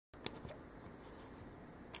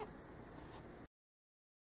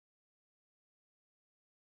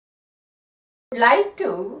Like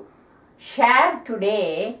to share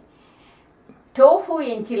today tofu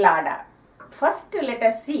enchilada. First, let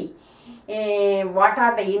us see what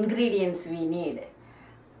are the ingredients we need.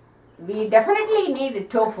 We definitely need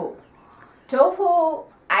tofu. Tofu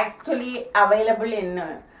actually available in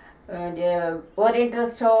the Oriental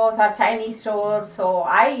stores or Chinese stores. So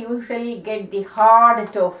I usually get the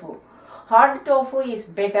hard tofu. Hard tofu is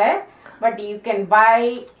better, but you can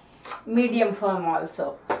buy medium firm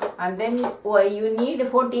also. And then you need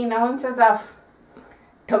 14 ounces of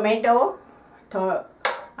tomato,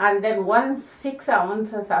 and then 6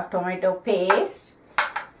 ounces of tomato paste,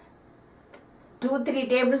 2-3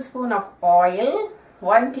 tablespoons of oil,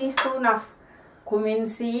 1 teaspoon of cumin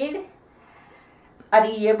seed. Are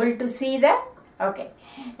you able to see that? Okay.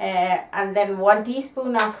 And then 1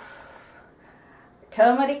 teaspoon of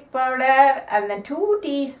turmeric powder, and then 2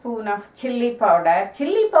 teaspoons of chili powder.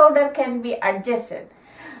 Chili powder can be adjusted.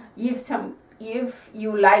 If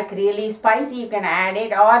you like really spicy, you can add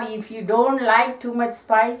it, or if you don't like too much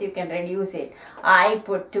spice, you can reduce it. I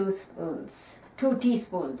put 2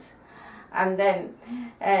 teaspoons, and then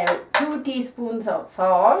 2 teaspoons of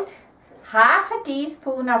salt, half a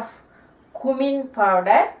teaspoon of cumin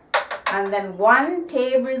powder, and then 1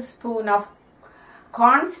 tablespoon of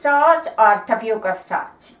cornstarch or tapioca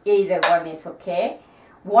starch. Either one is okay.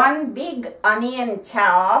 1 big onion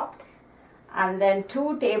chopped, and then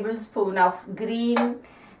 2 tablespoons of green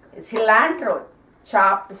cilantro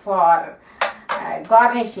chopped for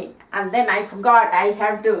garnishing. And then I forgot, I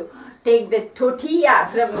have to take the tortilla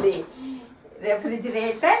from the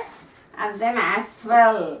refrigerator, and then as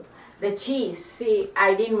well the cheese. See,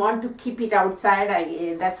 I didn't want to keep it outside,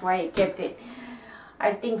 that's why I kept it.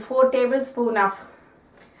 I think 4 tablespoons of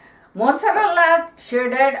mozzarella,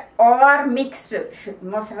 shredded or mixed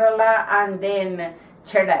mozzarella, and then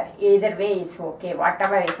cheddar. Either way is okay,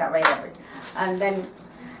 whatever is available. And then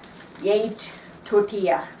 8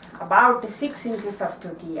 tortilla, about 6 inches of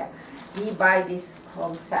tortilla. We buy this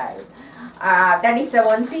home style. That is the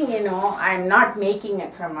one thing, I'm not making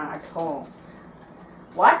it from at home.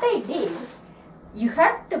 What I did, you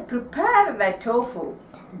have to prepare the tofu,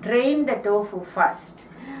 drain the tofu first.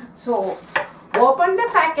 So open the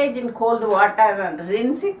package in cold water and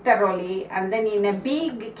rinse it thoroughly, and then in a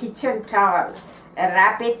big kitchen towel,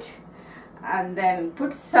 wrap it, and then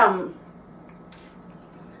put some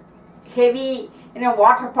heavy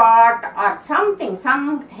water pot or something,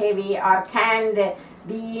 some heavy or canned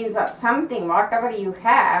beans or something, whatever you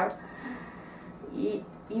have,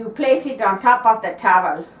 you place it on top of the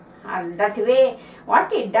towel, and that way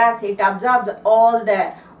what it does, it absorbs all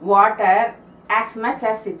the water as much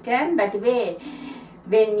as it can. That way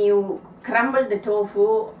when you crumble the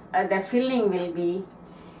tofu, the filling will be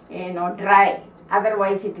dry.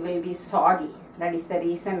 Otherwise it will be soggy. That is the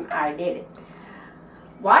reason I did it.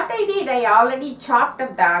 What I did, I already chopped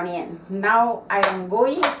up the onion. Now I am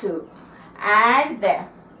going to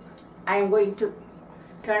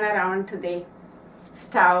turn around to the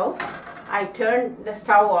stove. I turned the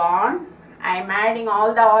stove on. I am adding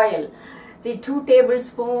all the oil. See, 2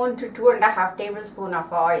 tablespoons to 2.5 tablespoons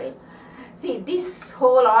of oil. See, this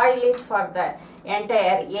whole oil is for the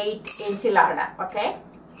entire 8 enchilada, okay?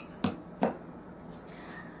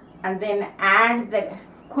 And then add the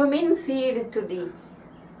cumin seed to the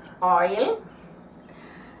oil.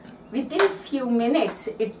 Within few minutes,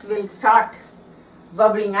 it will start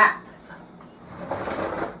bubbling up.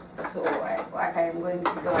 So what I am going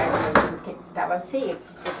to do, I am going to take towel, see it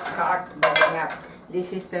start bubbling up.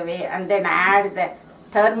 This is the way. And then add the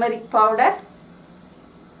turmeric powder.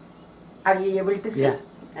 Are you able to see? Yeah.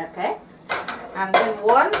 Okay. And then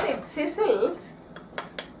once it sizzles,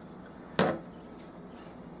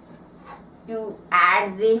 you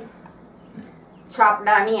add the chopped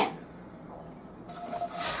onion.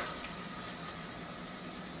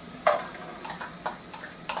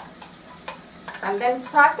 And then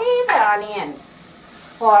saute the onion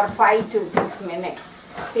for 5 to 6 minutes.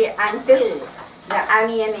 See, until the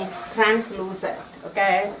onion is translucent.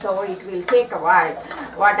 Okay, so it will take a while.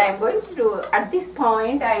 What I am going to do at this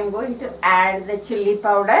point, I am going to add the chili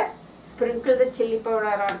powder. Sprinkle the chili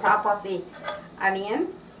powder on top of the onion.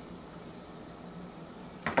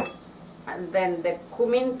 And then the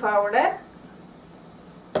cumin powder,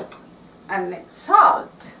 and then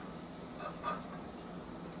salt.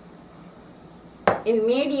 In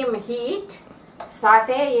medium heat,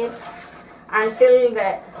 saute it until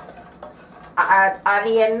the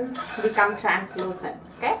onion becomes translucent.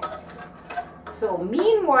 Okay. So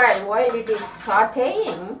meanwhile, while it is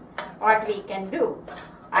sauteing, what we can do,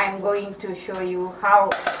 I am going to show you how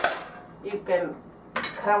you can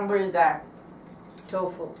crumble the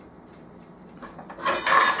tofu.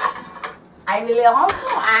 I will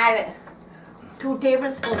also add 2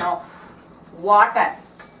 tablespoons of water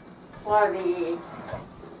for the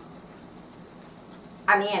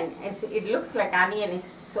onion. It looks like onion is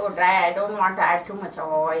so dry. I don't want to add too much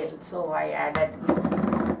of oil, so I added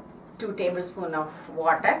 2 tablespoons of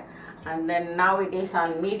water, and then now it is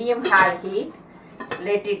on medium high heat.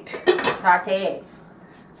 Let it saute.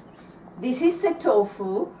 This is the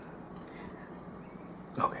tofu.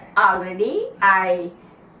 Okay. Already I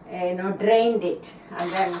drained it and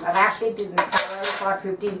then wrapped it in the towel for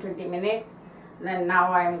 15-20 minutes. Then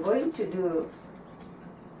now I am going to do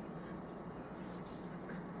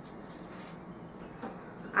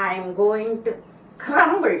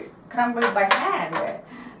crumble by hand.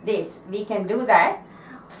 This we can do that.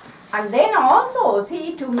 And then also,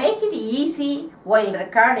 see, to make it easy while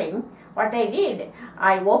recording, what I did,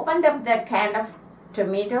 I opened up the can of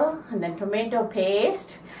tomato and then tomato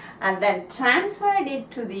paste and then transferred it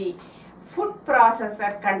to the food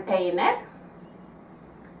processor container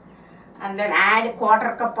and then add a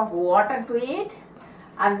 1/4 cup of water to it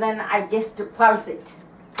and then I just pulse it.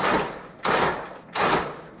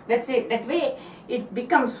 That's it. That way it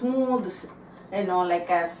becomes smooth, like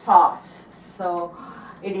a sauce. So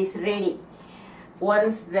it is ready.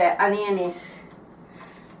 Once the onion is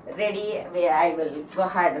ready, I will go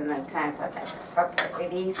ahead and then transfer that. Okay,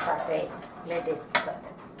 it is sauteed. Let it saute.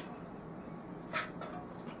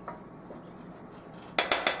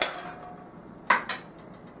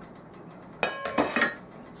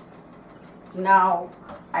 Now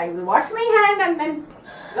I will wash my hand and then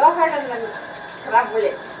go ahead and then crumble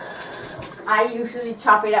it. I usually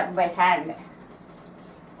chop it up by hand.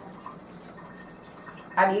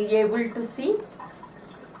 Are you able to see?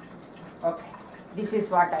 Okay, this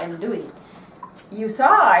is what I am doing. You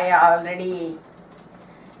saw I already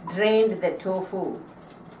drained the tofu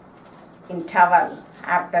in towel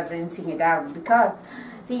after rinsing it out because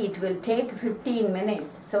see it will take 15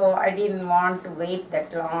 minutes, so I didn't want to wait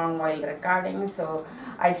that long while recording, so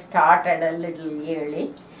I started a little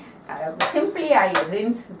early. Simply I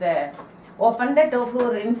opened the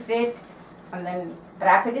tofu, rinsed it and then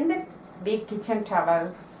wrap it in the big kitchen towel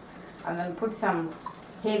and then put some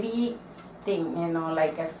heavy thing,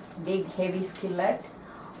 like a big heavy skillet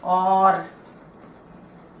or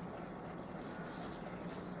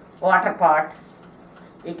water pot.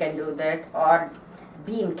 You can do that, or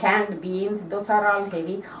canned beans, those are all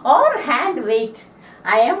heavy, or hand weight.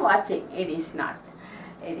 I am watching, it is not.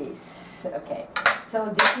 It is, okay. So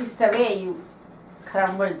this is the way you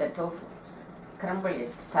crumble the tofu. Crumble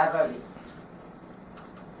it thoroughly.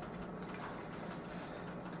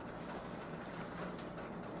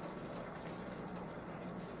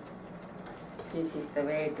 This is the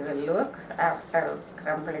way it will look after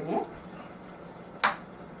crumbling it.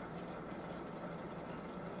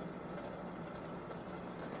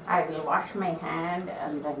 I will wash my hand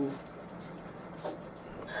and then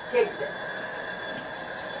check it.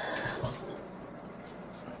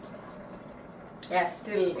 Yeah,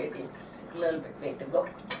 still it is a little bit way to go.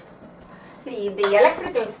 See, the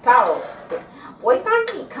electrical stove, why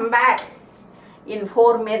can't we come back in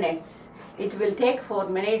 4 minutes? It will take 4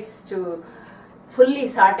 minutes to fully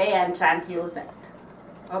saute and translucent.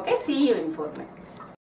 Okay, see you in 4 minutes.